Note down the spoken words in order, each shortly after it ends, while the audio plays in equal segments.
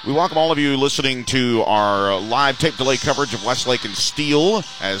We welcome all of you listening to our live tape delay coverage of Westlake and Steele,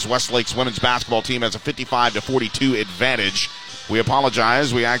 as Westlake's women's basketball team has a 55-42 advantage. We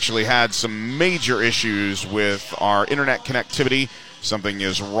apologize. We actually had some major issues with our internet connectivity. Something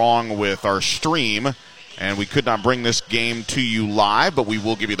is wrong with our stream, and we could not bring this game to you live, but we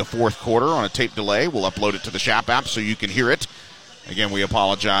will give you the fourth quarter on a tape delay. We'll upload it to the Shap app so you can hear it. Again, we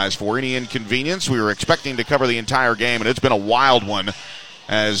apologize for any inconvenience. We were expecting to cover the entire game, and it's been a wild one,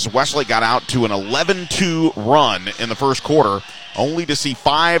 as Westlake got out to an 11-2 run in the first quarter, only to see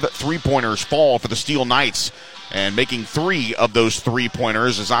 5 three-pointers fall for the Steele Knights. And making 3 of those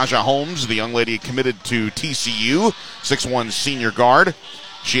three-pointers is Aja Holmes, the young lady committed to TCU, 6'1" senior guard.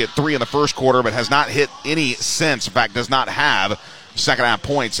 She hit 3 in the first quarter, but has not hit any since. In fact, does not have second-half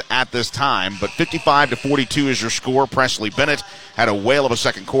points at this time. But 55-42 is your score. Presley Bennett had a whale of a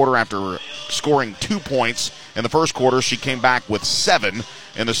second quarter after scoring 2 points. In the first quarter, she came back with 7.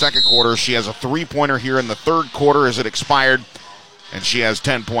 In the second quarter, she has a three-pointer here in the third quarter as it expired, and she has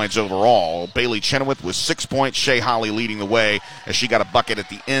 10 points overall. Bailey Chenoweth with 6 points. Shea Holly leading the way as she got a bucket at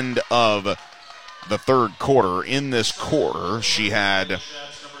the end of the third quarter. In this quarter, she had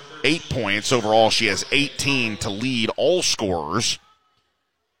 8 points. Overall, she has 18 to lead all scorers.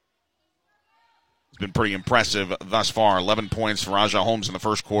 It's been pretty impressive thus far. 11 points for Aja Holmes in the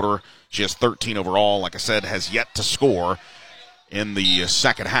first quarter. She has 13 overall. Like I said, has yet to score in the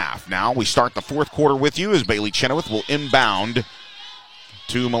second half. Now we start the fourth quarter with you as Bailey Chenoweth will inbound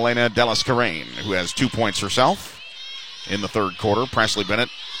to Milena Delascarrain, who has 2 points herself in the third quarter. Presley Bennett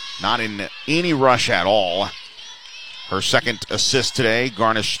not in any rush at all. Her second assist today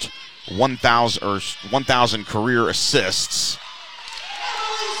garnished 1,000 career assists.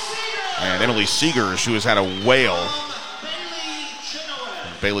 And Emily Seegers, who has had a whale.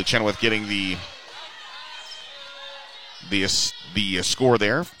 Bailey Chenoweth getting the score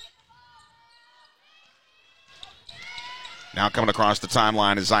there. Now coming across the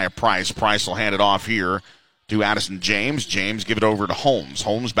timeline is Zaya Price. Price will hand it off here to Addison James. James give it over to Holmes.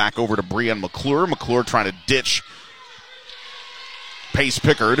 Holmes back over to Brianne McClure. McClure trying to ditch Pace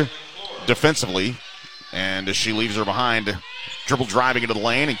Pickard defensively. And as she leaves her behind, dribble driving into the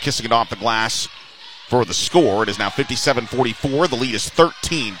lane and kissing it off the glass for the score. It is now 57-44. The lead is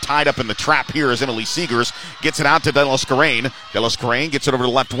 13. Tied up in the trap here as Emily Seegers gets it out to Delascarrain. Delascarrain gets it over to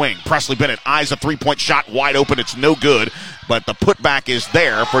the left wing. Presley Bennett eyes a three-point shot wide open. It's no good, but the putback is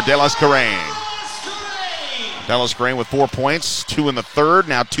there for Delascarrain. Delascarrain with 4 points, 2 in the third,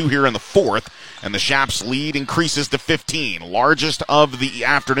 now 2 here in the fourth, and the Shaps lead increases to 15, largest of the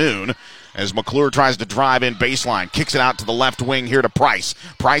afternoon, as McClure tries to drive in baseline, kicks it out to the left wing here to Price.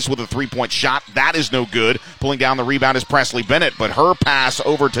 Price with a three-point shot. That is no good. Pulling down the rebound is Presley Bennett, but her pass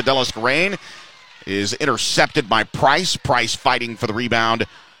over to Delascarrain is intercepted by Price. Price fighting for the rebound,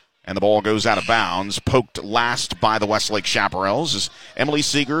 and the ball goes out of bounds. Poked last by the Westlake Chaparrals is Emily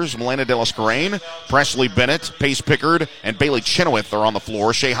Seegers, Milena Delascarrain, Presley Bennett, Pace Pickard, and Bailey Chenoweth are on the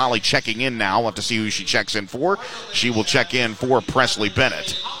floor. Shea Holly checking in now. We'll have to see who she checks in for. She will check in for Presley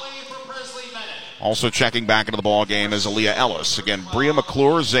Bennett. Also checking back into the ball game is Aaliyah Ellis. Again, Bria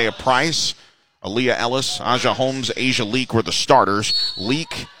McClure, Zaya Price, Aaliyah Ellis, Aja Holmes, Asia Leak were the starters.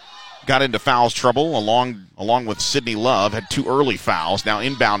 Leak got into fouls trouble along with Sydney Love, had 2 early fouls. Now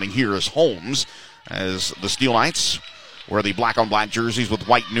inbounding here is Holmes as the Steele Knights wear the black-on-black jerseys with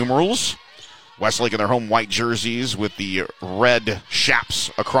white numerals. Westlake in their home white jerseys with the red Shaps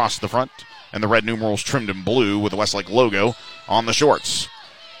across the front and the red numerals trimmed in blue with the Westlake logo on the shorts.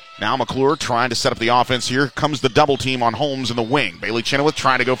 Now McClure trying to set up the offense here. Comes the double team on Holmes in the wing. Bailey Chenoweth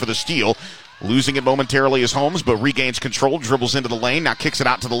trying to go for the steal. Losing it momentarily is Holmes, but regains control, dribbles into the lane, now kicks it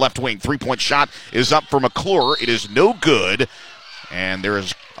out to the left wing. Three-point shot is up for McClure. It is no good, and there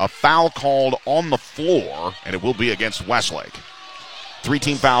is a foul called on the floor, and it will be against Westlake.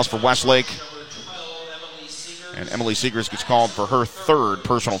 3-team fouls for Westlake, and Emily Seegers gets called for her third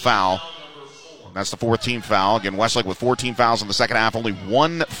personal foul. That's the 4th-team foul. Again, Westlake with 14 fouls in the second half. Only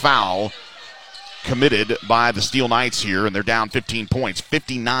 1 foul committed by the Steele Knights here, and they're down 15 points,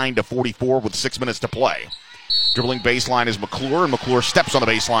 59-44 with 6 minutes to play. Dribbling baseline is McClure, and McClure steps on the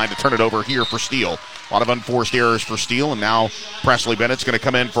baseline to turn it over here for Steele. A lot of unforced errors for Steele, and now Presley Bennett's going to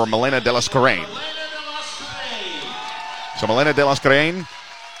come in for Milena Delascarrain. So Milena Delascarrain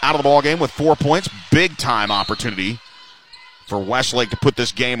out of the ball game with 4 points. Big time opportunity for Westlake to put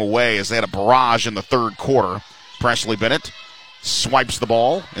this game away as they had a barrage in the third quarter. Presley Bennett swipes the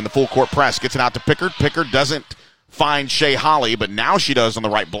ball in the full court press, gets it out to Pickard. Pickard doesn't find Shea Holly, but now she does on the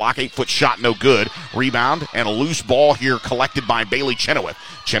right block. 8-foot shot, no good. Rebound and a loose ball here collected by Bailey Chenoweth.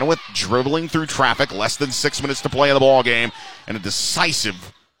 Chenoweth dribbling through traffic, less than 6 minutes to play in the ball game, and a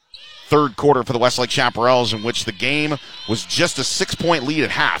decisive third quarter for the Westlake Chaparrals, in which the game was just a 6-point lead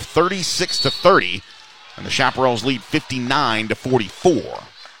at half, 36-30, and the Chaparrals lead 59-44.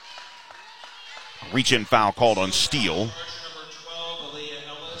 Reach-in foul called on Steele.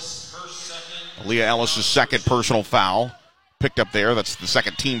 Aaliyah Ellis' second personal foul picked up there. That's the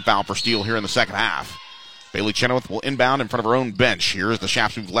second team foul for Steele here in the second half. Bailey Chenoweth will inbound in front of her own bench here as the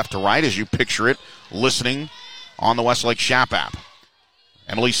Chaps move left to right as you picture it, listening on the Westlake Chap app.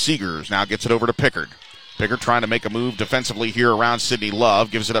 Emily Seegers now gets it over to Pickard. Pickard trying to make a move defensively here around Sydney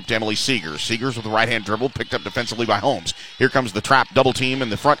Love. Gives it up to Emily Seegers. Seegers with the right-hand dribble, picked up defensively by Holmes. Here comes the trap double team in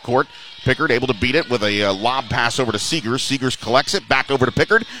the front court. Pickard able to beat it with a lob pass over to Seegers. Seegers collects it, back over to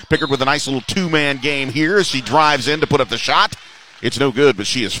Pickard. Pickard with a nice little two-man game here as she drives in to put up the shot. It's no good, but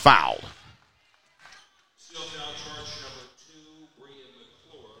she is fouled.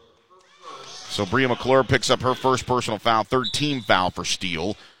 So Bria McClure picks up her first personal foul, third team foul for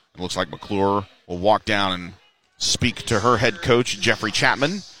Steele. It looks like McClure will walk down and speak to her head coach, Jeffrey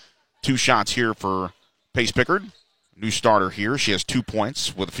Chapman. 2 shots here for Pace Pickard. New starter here. She has 2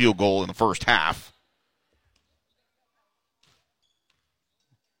 points with a field goal in the first half.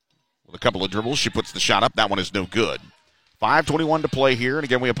 With a couple of dribbles, she puts the shot up. That one is no good. 5:21 to play here. And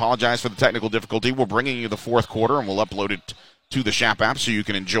again, we apologize for the technical difficulty. We're bringing you the fourth quarter, and we'll upload it to the Chap app so you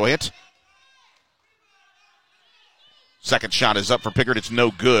can enjoy it. Second shot is up for Pickard. It's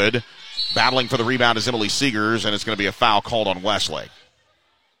no good. Battling for the rebound is Emily Seegers, and it's going to be a foul called on Westlake.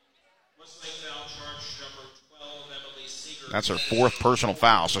 That's her fourth personal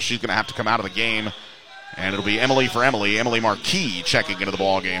foul, so she's going to have to come out of the game, and it'll be Emily for Emily. Emily Marquis checking into the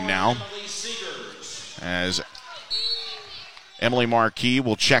ball game now. As Emily Marquis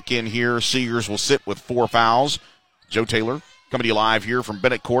will check in here, Seegers will sit with 4 fouls. Joe Taylor coming to you live here from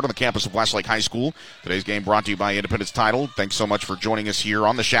Bennett Court on the campus of Westlake High School. Today's game brought to you by Independence Title. Thanks so much for joining us here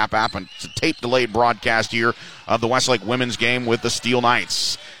on the Chap app. And it's a tape-delayed broadcast here of the Westlake women's game with the Steele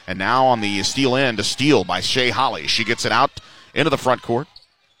Knights. And now on the Steele end, a steal by Shea Holly. She gets it out into the front court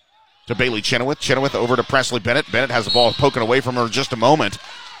to Bailey Chenoweth. Chenoweth over to Presley Bennett. Bennett has the ball poking away from her just a moment,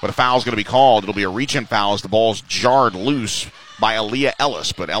 but a foul's going to be called. It'll be a reach-in foul as the ball's jarred loose by Aaliyah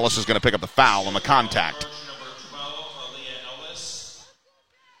Ellis, but Ellis is going to pick up the foul on the contact.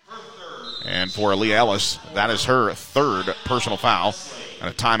 And for Aaliyah Ellis, that is her third personal foul. And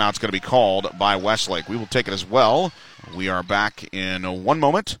a timeout's going to be called by Westlake. We will take it as well. We are back in 1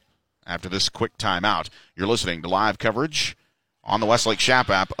 moment after this quick timeout. You're listening to live coverage on the Westlake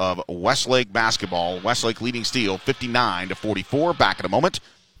Chap app of Westlake basketball. Westlake leading Steele 59-44. Back in a moment.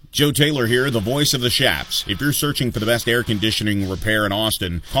 Joe Taylor here, the voice of the Chaps. If you're searching for the best air conditioning repair in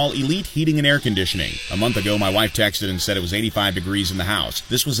Austin, call Elite Heating and Air Conditioning. A month ago, my wife texted and said it was 85 degrees in the house.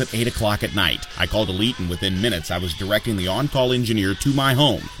 This was at 8 o'clock at night. I called Elite, and within minutes, I was directing the on-call engineer to my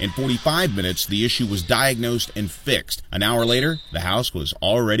home. In 45 minutes, the issue was diagnosed and fixed. An hour later, the house was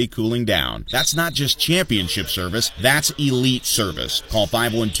already cooling down. That's not just championship service, that's elite service. Call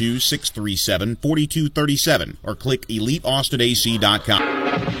 512-637-4237 or click EliteAustinAC.com.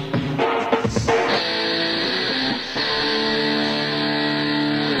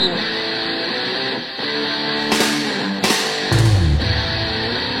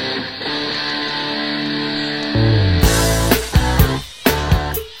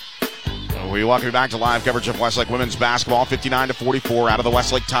 We welcome you back to live coverage of Westlake women's basketball. 59-44 out of the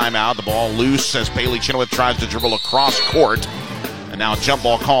Westlake timeout. The ball loose as Bailey Chenoweth tries to dribble across court. And now jump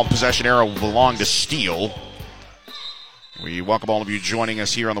ball called. Possession arrow will belong to Steele. We welcome all of you joining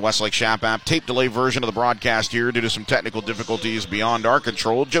us here on the Westlake Chap app. Tape delay version of the broadcast here due to some technical difficulties beyond our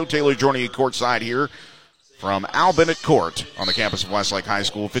control. Joe Taylor joining you courtside here from Al Bennett Court on the campus of Westlake High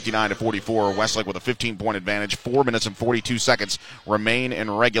School. 59-44. Westlake with a 15-point advantage. 4 minutes and 42 seconds remain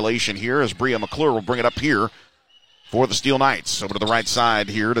in regulation here as Bria McClure will bring it up here for the Steele Knights. Over to the right side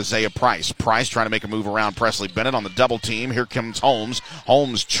here to Zaya Price. Price trying to make a move around Presley Bennett on the double team. Here comes Holmes.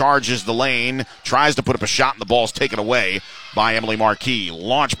 Holmes charges the lane, tries to put up a shot, and the ball's taken away by Emily Marquis.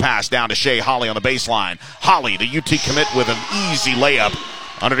 Launch pass down to Shea Holly on the baseline. Holly, the UT commit, with an easy layup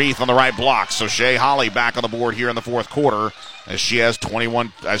underneath on the right block. So Shea Holly back on the board here in the fourth quarter as she has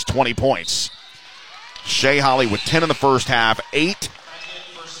 20 points. Shea Holly with 10 in the first half, 8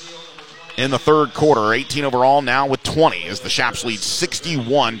 in the third quarter, 18 overall, now with 20 as the Chaps lead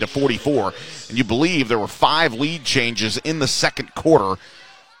 61-44. And you believe there were 5 lead changes in the second quarter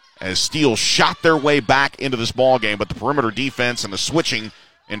as Steele shot their way back into this ball game, but the perimeter defense and the switching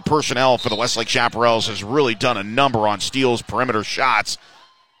in personnel for the Westlake Chaparrals has really done a number on Steele's perimeter shots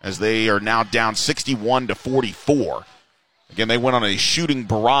as they are now down 61-44. Again, they went on a shooting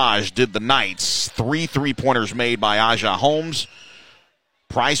barrage, did the Knights. 3 3-pointers made by Aja Holmes.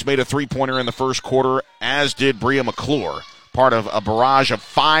 Price made a three-pointer in the first quarter, as did Bria McClure. Part of a barrage of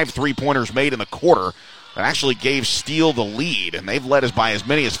 5 3-pointers made in the quarter that actually gave Steele the lead, and they've led us by as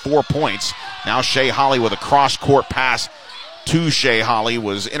many as 4 points. Now Shea Holly with a cross-court pass to Shea Holly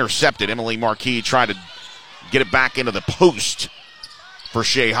was intercepted. Emily Marquis tried to get it back into the post for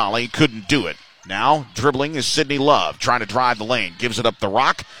Shea Holly. Couldn't do it. Now dribbling is Sydney Love, trying to drive the lane. Gives it up the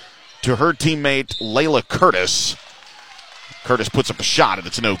rock to her teammate Layla Curtis. Curtis puts up a shot, and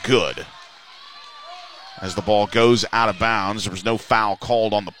it's no good. As the ball goes out of bounds, there was no foul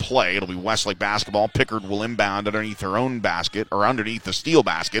called on the play. It'll be Westlake basketball. Pickard will inbound underneath her own basket, or underneath the Steele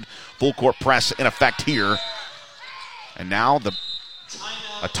basket. Full court press in effect here. And now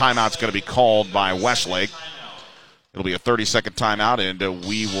a timeout's going to be called by Westlake. It'll be a 30-second timeout, and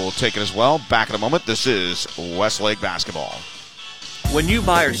we will take it as well. Back in a moment. This is Westlake basketball. When you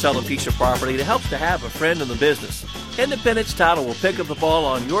buy or sell a piece of property, it helps to have a friend in the business. Independence Title will pick up the ball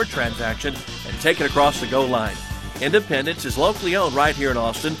on your transaction and take it across the goal line. Independence is locally owned right here in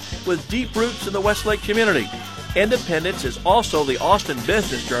Austin with deep roots in the Westlake community. Independence is also the Austin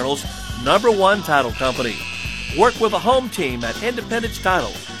Business Journal's #1 title company. Work with a home team at Independence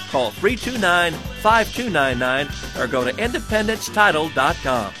Title. Call 329-5299 or go to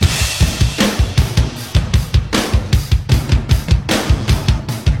independencetitle.com.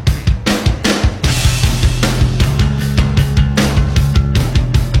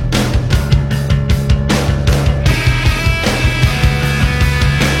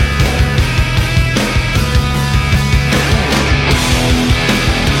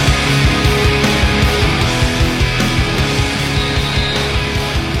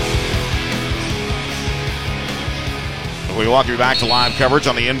 We welcome you back to live coverage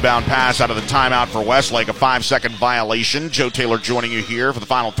on the inbound pass out of the timeout for Westlake, a 5-second violation. Joe Taylor joining you here for the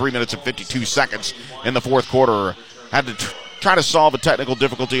final 3 minutes and 52 seconds in the fourth quarter. Had to try to solve a technical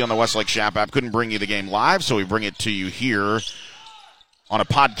difficulty on the Westlake Shap app. Couldn't bring you the game live, so we bring it to you here on a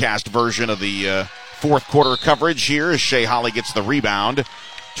podcast version of the fourth quarter coverage here as Shea Holly gets the rebound.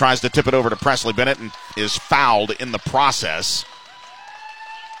 Tries to tip it over to Presley Bennett and is fouled in the process.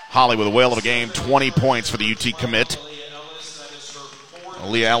 Holly with a whale of a game, 20 points for the UT commit.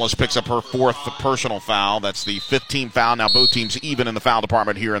 Leah Ellis picks up her 4th personal foul. That's the 15th foul. Now both teams even in the foul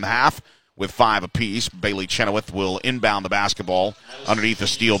department here in the half with 5 apiece. Bailey Chenoweth will inbound the basketball underneath the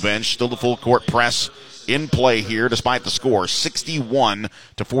Steele bench. Still the full court press in play here despite the score.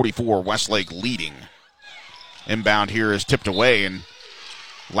 61-44, Westlake leading. Inbound here is tipped away and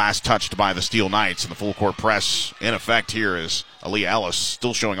last touched by the Steele Knights. And the full court press in effect here is Aaliyah Ellis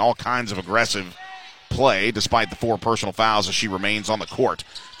still showing all kinds of aggressive play despite the 4 personal fouls as she remains on the court.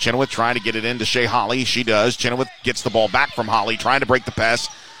 Chenoweth trying to get it into Shea Holly. She does. Chenoweth gets the ball back from Holly, trying to break the pass.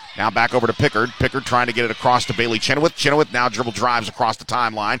 Now back over to Pickard. Pickard trying to get it across to Bailey Chenoweth. Chenoweth now dribble drives across the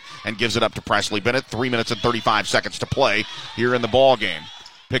timeline and gives it up to Presley Bennett. 3 minutes and 35 seconds to play here in the ball game.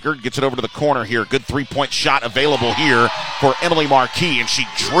 Pickard gets it over to the corner here. Good 3-point shot available here for Emily Marquis, and she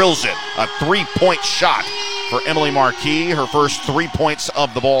drills it. A 3-point shot for Emily Marquis, her first 3 points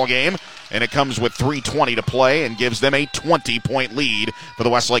of the ball game. And it comes with 3:20 to play and gives them a 20-point lead for the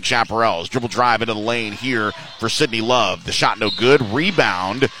Westlake Chaparrals. Dribble drive into the lane here for Sydney Love. The shot no good.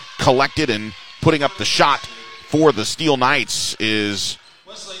 Rebound collected and putting up the shot for the Steele Knights is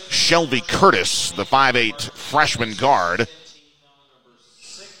Shelby Curtis, the 5'8 freshman guard. And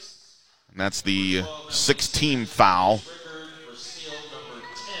that's the 6th-team foul.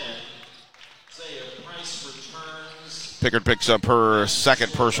 Pickard picks up her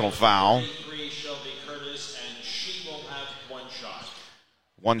 2nd personal foul.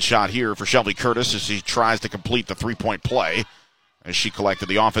 One shot here for Shelby Curtis as she tries to complete the 3-point play as she collected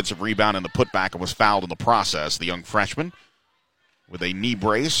the offensive rebound and the putback and was fouled in the process. The young freshman with a knee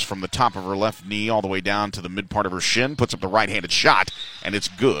brace from the top of her left knee all the way down to the mid part of her shin puts up the right-handed shot, and it's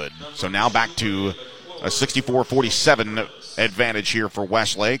good. So now back to a 64-47 advantage here for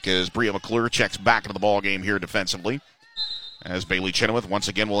Westlake as Bria McClure checks back into the ball game here defensively. As Bailey Chenoweth once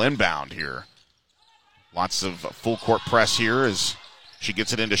again will inbound here. Lots of full court press here as she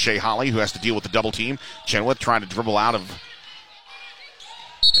gets it into Shea Holly, who has to deal with the double team. Chenoweth trying to dribble out of,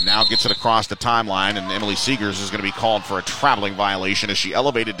 and now gets it across the timeline, and Emily Seegers is going to be called for a traveling violation as she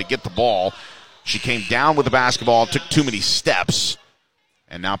elevated to get the ball. She came down with the basketball, took too many steps,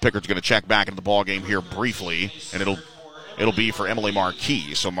 and now Pickard's going to check back into the ball game here briefly, and it'll be for Emily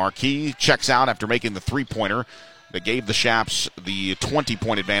Marquis. So Marquis checks out after making the 3-pointer. That gave the Shaps the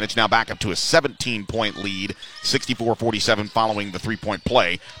 20-point advantage, now back up to a 17-point lead, 64-47 following the 3-point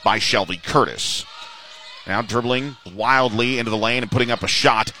play by Shelby Curtis. Now dribbling wildly into the lane and putting up a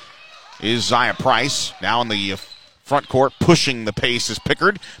shot is Zaya Price. Now in the Front court pushing the pace is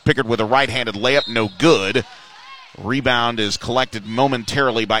Pickard. Pickard with a right-handed layup, no good. Rebound is collected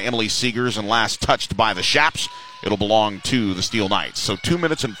momentarily by Emily Seegers and last touched by the Shaps. It'll belong to the Steele Knights. So 2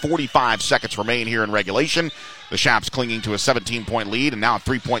 minutes and 45 seconds remain here in regulation. The Shaps clinging to a 17-point lead, and now a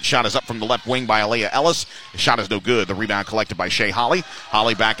three-point shot is up from the left wing by Alea Ellis. The shot is no good. The rebound collected by Shea Holly.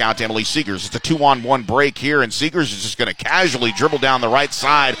 Holly back out to Emily Seegers. It's a 2-on-1 break here, and Seegers is just going to casually dribble down the right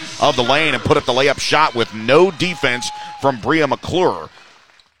side of the lane and put up the layup shot with no defense from Bria McClure.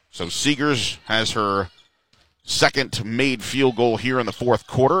 So Seegers has her second made field goal here in the fourth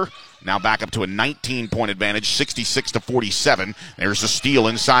quarter. Now back up to a 19-point advantage, 66-47. There's a steal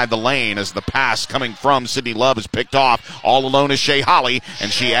inside the lane as the pass coming from Sydney Love is picked off. All alone is Shea Holly, and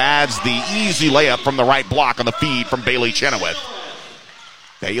she adds the easy layup from the right block on the feed from Bailey Chenoweth.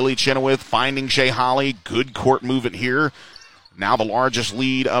 Bailey Chenoweth finding Shea Holly. Good court movement here. Now the largest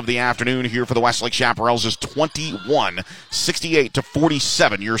lead of the afternoon here for the Westlake Chaparrals is 21,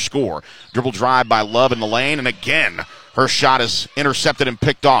 68-47 your score. Dribble drive by Love in the lane, and again, her shot is intercepted and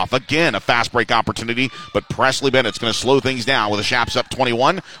picked off. Again, a fast break opportunity, but Presley Bennett's going to slow things down with the Shaps up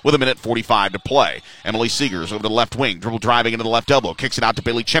 21 with 1:45 to play. Emily Seegers over to the left wing, dribble driving into the left elbow, kicks it out to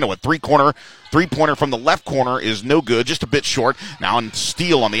Bailey Chenoweth. Three-pointer from the left corner is no good, just a bit short. Now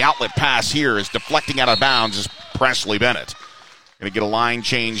Steele on the outlet pass here is deflecting out of bounds is Presley Bennett. Going to get a line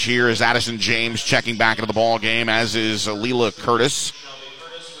change here as Addison James checking back into the ball game, as is Leela Curtis,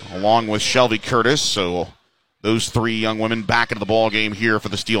 along with Shelby Curtis. So those three young women back into the ball game here for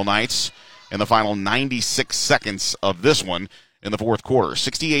the Steele Knights in the final 96 seconds of this one in the fourth quarter.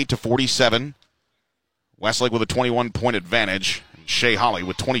 68-47. Westlake with a 21-point advantage. Shea Holly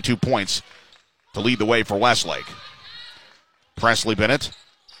with 22 points to lead the way for Westlake. Presley Bennett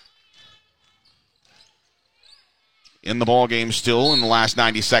in the ball game still in the last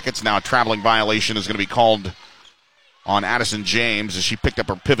 90 seconds. Now a traveling violation is going to be called on Addison James as she picked up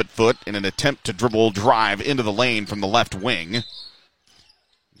her pivot foot in an attempt to dribble drive into the lane from the left wing.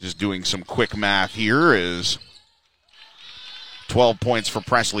 Just doing some quick math here is 12 points for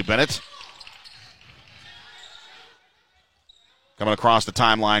Presley Bennett. Coming across the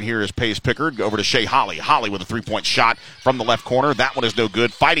timeline here is Pace Pickard. Over to Shea Holly. Holly with a three-point shot from the left corner. That one is no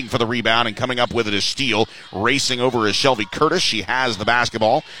good. Fighting for the rebound and coming up with it is Steele. Racing over is Shelby Curtis. She has the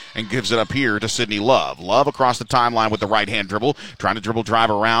basketball and gives it up here to Sydney Love. Love across the timeline with the right-hand dribble. Trying to dribble drive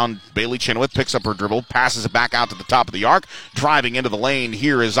around Bailey Chenoweth. Picks up her dribble. Passes it back out to the top of the arc. Driving into the lane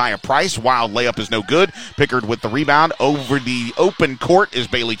here is Zaya Price. Wild layup is no good. Pickard with the rebound. Over the open court is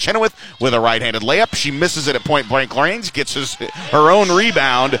Bailey Chenoweth with a right-handed layup. She misses it at point-blank range. Gets her own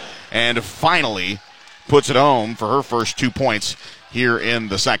rebound and finally puts it home for her first 2 points here in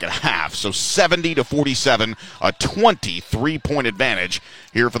the second half. So 70-47, a 23-point advantage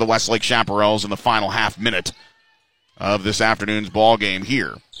here for the Westlake Chaparrals in the final half minute of this afternoon's ball game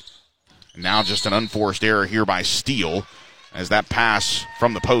here. Now just an unforced error here by Steele as that pass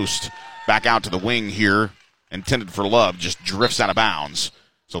from the post back out to the wing here, intended for Love, just drifts out of bounds.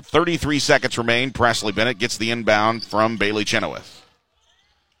 So 33 seconds remain. Presley Bennett gets the inbound from Bailey Chenoweth.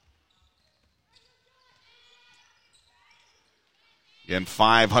 Again,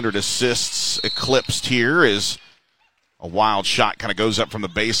 500 assists eclipsed here as a wild shot kind of goes up from the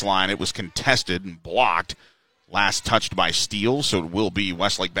baseline. It was contested and blocked. Last touched by Steele, so it will be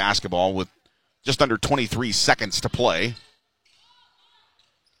Westlake basketball with just under 23 seconds to play.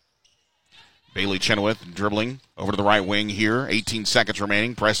 Bailey Chenoweth dribbling over to the right wing here. 18 seconds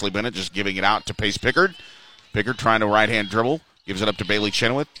remaining. Presley Bennett just giving it out to Pace Pickard. Pickard trying to right-hand dribble. Gives it up to Bailey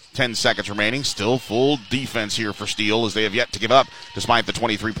Chenoweth. 10 seconds remaining. Still full defense here for Steele as they have yet to give up despite the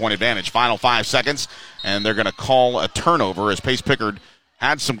 23-point advantage. Final 5 seconds, and they're going to call a turnover as Pace Pickard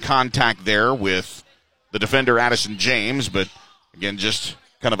had some contact there with the defender Addison James, but again, just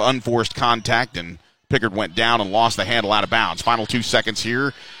kind of unforced contact, and Pickard went down and lost the handle out of bounds. Final 2 seconds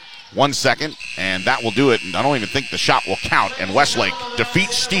here. 1 second, and that will do it. And I don't even think the shot will count. And Westlake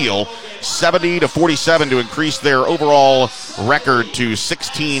defeats Steele 70-47 to increase their overall record to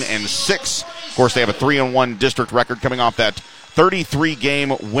 16-6. Of course, they have a 3-1 district record coming off that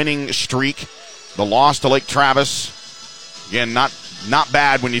 33-game winning streak. The loss to Lake Travis, again, not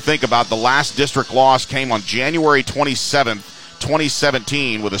bad when you think about the last district loss came on January 27th,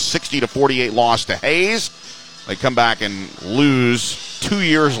 2017, with a 60-48 loss to Hayes. They come back and lose 2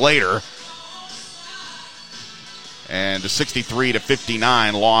 years later, and a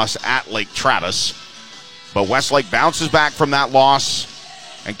 63-59 loss at Lake Travis. But Westlake bounces back from that loss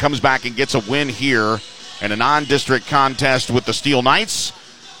and comes back and gets a win here in a non-district contest with the Steele Knights.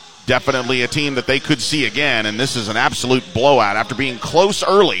 Definitely a team that they could see again, and this is an absolute blowout. After being close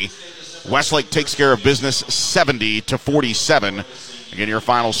early, Westlake takes care of business 70-47. Again, your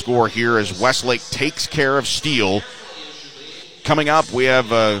final score here is Westlake takes care of Steele. Coming up, we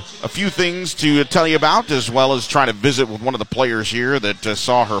have a few things to tell you about, as well as try to visit with one of the players here that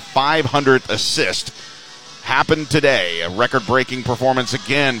saw her 500th assist happen today. A record-breaking performance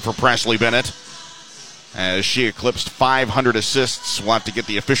again for Presley Bennett, as she eclipsed 500 assists. We'll have to get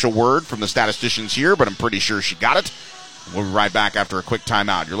the official word from the statisticians here, but I'm pretty sure she got it. We'll be right back after a quick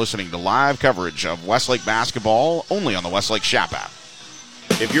timeout. You're listening to live coverage of Westlake basketball only on the Westlake Shap app.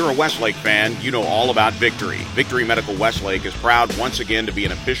 If you're a Westlake fan, you know all about Victory. Victory Medical Westlake is proud once again to be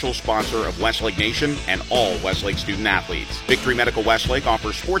an official sponsor of Westlake Nation and all Westlake student-athletes. Victory Medical Westlake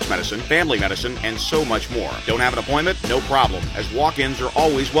offers sports medicine, family medicine, and so much more. Don't have an appointment? No problem, as walk-ins are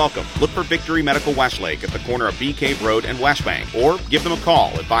always welcome. Look for Victory Medical Westlake at the corner of Bee Cave Road and West Bank, or give them a call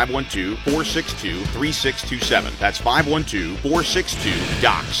at 512-462-3627. That's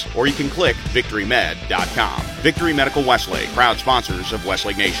 512-462-DOCS, or you can click victorymed.com. Victory Medical Westlake, proud sponsors of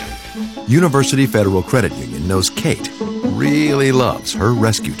Westlake Nation. University Federal Credit Union knows Kate really loves her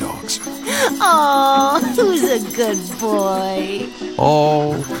rescue dogs. Oh, who's a good boy?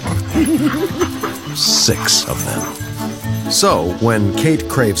 All 6 of them. So, when Kate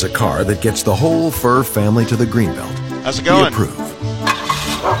craves a car that gets the whole fur family to the Greenbelt, how's it going? We approve.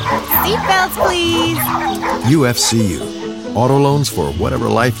 Seatbelts, please. UFCU. Auto loans for whatever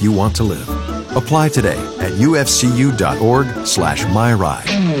life you want to live. Apply today at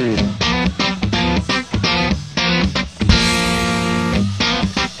ufcu.org/myride.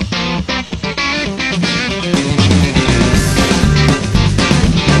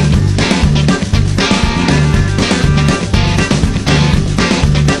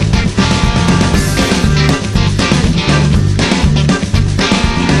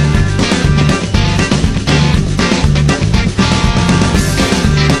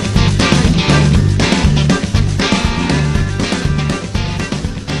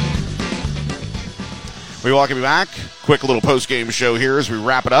 We welcome you back. Quick little post-game show here as we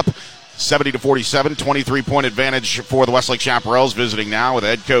wrap it up. 70-47, 23-point advantage for the Westlake Chaparrals. Visiting now with the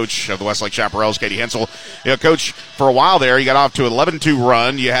head coach of the Westlake Chaparrals, Katie Hensel. You know, Coach, for a while there, you got off to an 11-2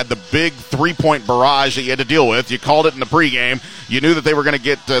 run. You had the big three-point barrage that you had to deal with. You called it in the pregame. You knew that they were going to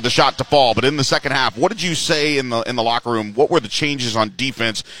get the shot to fall. But in the second half, what did you say in the locker room? What were the changes on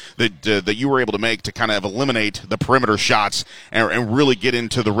defense that you were able to make to kind of eliminate the perimeter shots and really get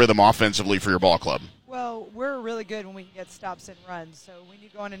into the rhythm offensively for your ball club? Well, we're really good when we can get stops and runs. So when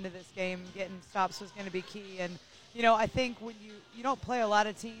you're going into this game, getting stops was going to be key. And, you know, I think when you don't play a lot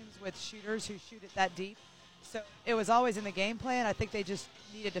of teams with shooters who shoot it that deep. So it was always in the game plan. I think they just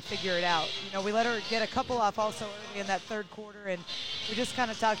needed to figure it out. You know, we let her get a couple off also early in that third quarter. And we just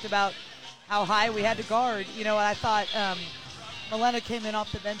kind of talked about how high we had to guard. You know, and I thought Milena came in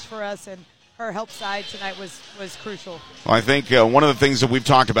off the bench for us, and her help side tonight was crucial. Well, I think one of the things that we've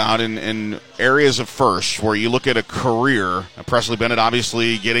talked about in areas of first, where you look at a career, Presley Bennett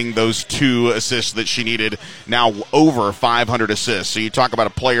obviously getting those 2 assists that she needed, now over 500 assists. So you talk about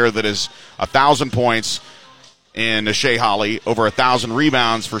a player that is 1,000 points in Shea Holly, over 1,000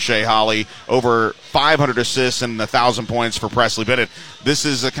 rebounds for Shea Holly, over 500 assists and 1,000 points for Presley Bennett. This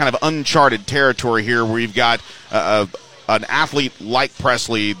is a kind of uncharted territory here where you've got an athlete like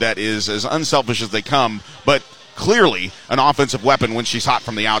Presley that is as unselfish as they come, but clearly an offensive weapon when she's hot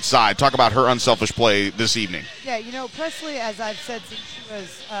from the outside. Talk about her unselfish play this evening. Yeah, you know, Presley, as I've said since she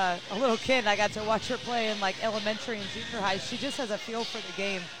was a little kid, I got to watch her play in like elementary and junior high. She just has a feel for the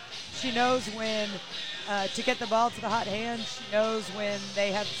game. She knows when to get the ball to the hot hand. She knows when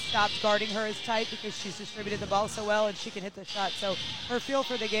they have stopped guarding her as tight because she's distributed the ball so well and she can hit the shot. So her feel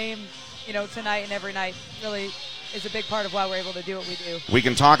for the game, you know, tonight and every night really is a big part of why we're able to do what we do. We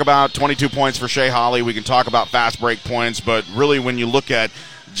can talk about 22 points for Shea Holly. We can talk about fast break points, but really when you look at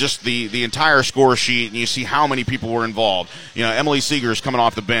just the entire score sheet and you see how many people were involved. You know, Emily Seeger's coming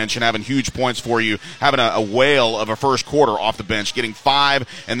off the bench and having huge points for you, having a whale of a first quarter off the bench, getting 5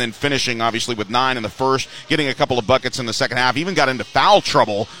 and then finishing obviously with 9 in the first, getting a couple of buckets in the second half, even got into foul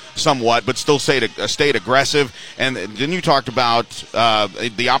trouble somewhat, but still stayed aggressive. And then you talked about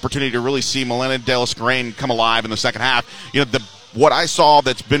the opportunity to really see Milena Dallas-Grain come alive in the second half. You know, what I saw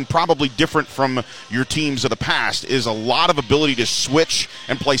that's been probably different from your teams of the past is a lot of ability to switch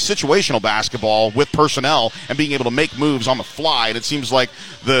and play situational basketball with personnel and being able to make moves on the fly. And it seems like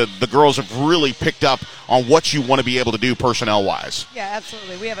the girls have really picked up on what you want to be able to do personnel-wise. Yeah,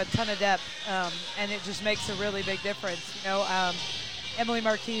 absolutely. We have a ton of depth, and it just makes a really big difference. You know, Emily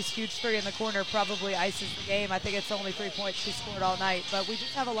Marquis' huge three in the corner probably ices the game. I think it's only 3 points she scored all night. But we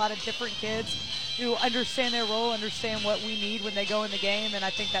just have a lot of different kids who understand their role, understand what we need when they go in the game, and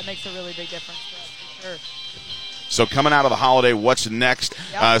I think that makes a really big difference for us, for sure. So coming out of the holiday, what's next?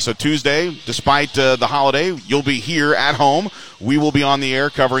 Yep. So Tuesday, despite the holiday, you'll be here at home. We will be on the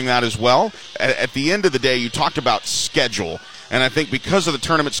air covering that as well. At the end of the day, you talked about schedule. And I think because of the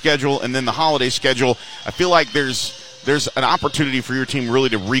tournament schedule and then the holiday schedule, I feel like there's an opportunity for your team really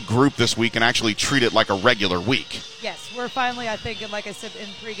to regroup this week and actually treat it like a regular week. Yes, we're finally, I think, and like I said in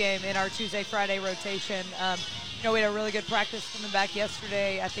pregame, in our Tuesday-Friday rotation. We had a really good practice coming back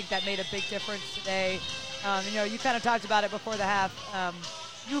yesterday. I think that made a big difference today. You kind of talked about it before the half.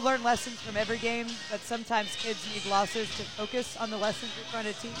 You learn lessons from every game, but sometimes kids need losses to focus on the lessons you're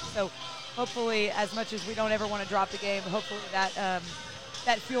trying to teach. So hopefully, as much as we don't ever want to drop the game, hopefully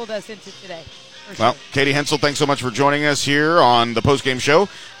that fueled us into today. Well, Katie Hensel, thanks so much for joining us here on the postgame show.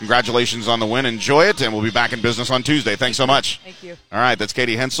 Congratulations on the win. Enjoy it, and we'll be back in business on Tuesday. Thanks so much. Thank you. All right, that's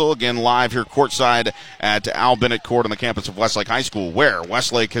Katie Hensel, again live here courtside at Al Bennett Court on the campus of Westlake High School, where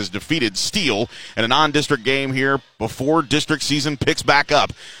Westlake has defeated Steele in a non-district game here before district season picks back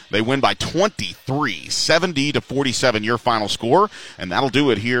up. They win by 23, 70-47, your final score, and that'll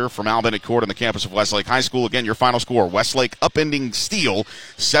do it here from Al Bennett Court on the campus of Westlake High School. Again, your final score, Westlake upending Steele,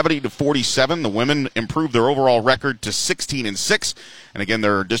 70-47. The women improved their overall record to 16-6, and again,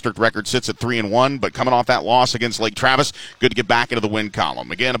 their district record sits at 3-1. But coming off that loss against Lake Travis, good to get back into the win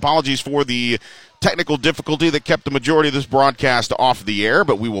column. Again, apologies for the technical difficulty that kept the majority of this broadcast off the air,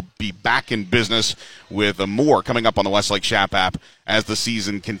 but we will be back in business with more coming up on the Westlake Shap app as the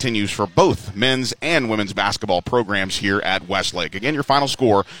season continues for both men's and women's basketball programs here at Westlake. Again, your final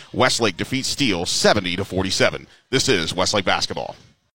score, Westlake defeats Steele 70-47. This is Westlake Basketball.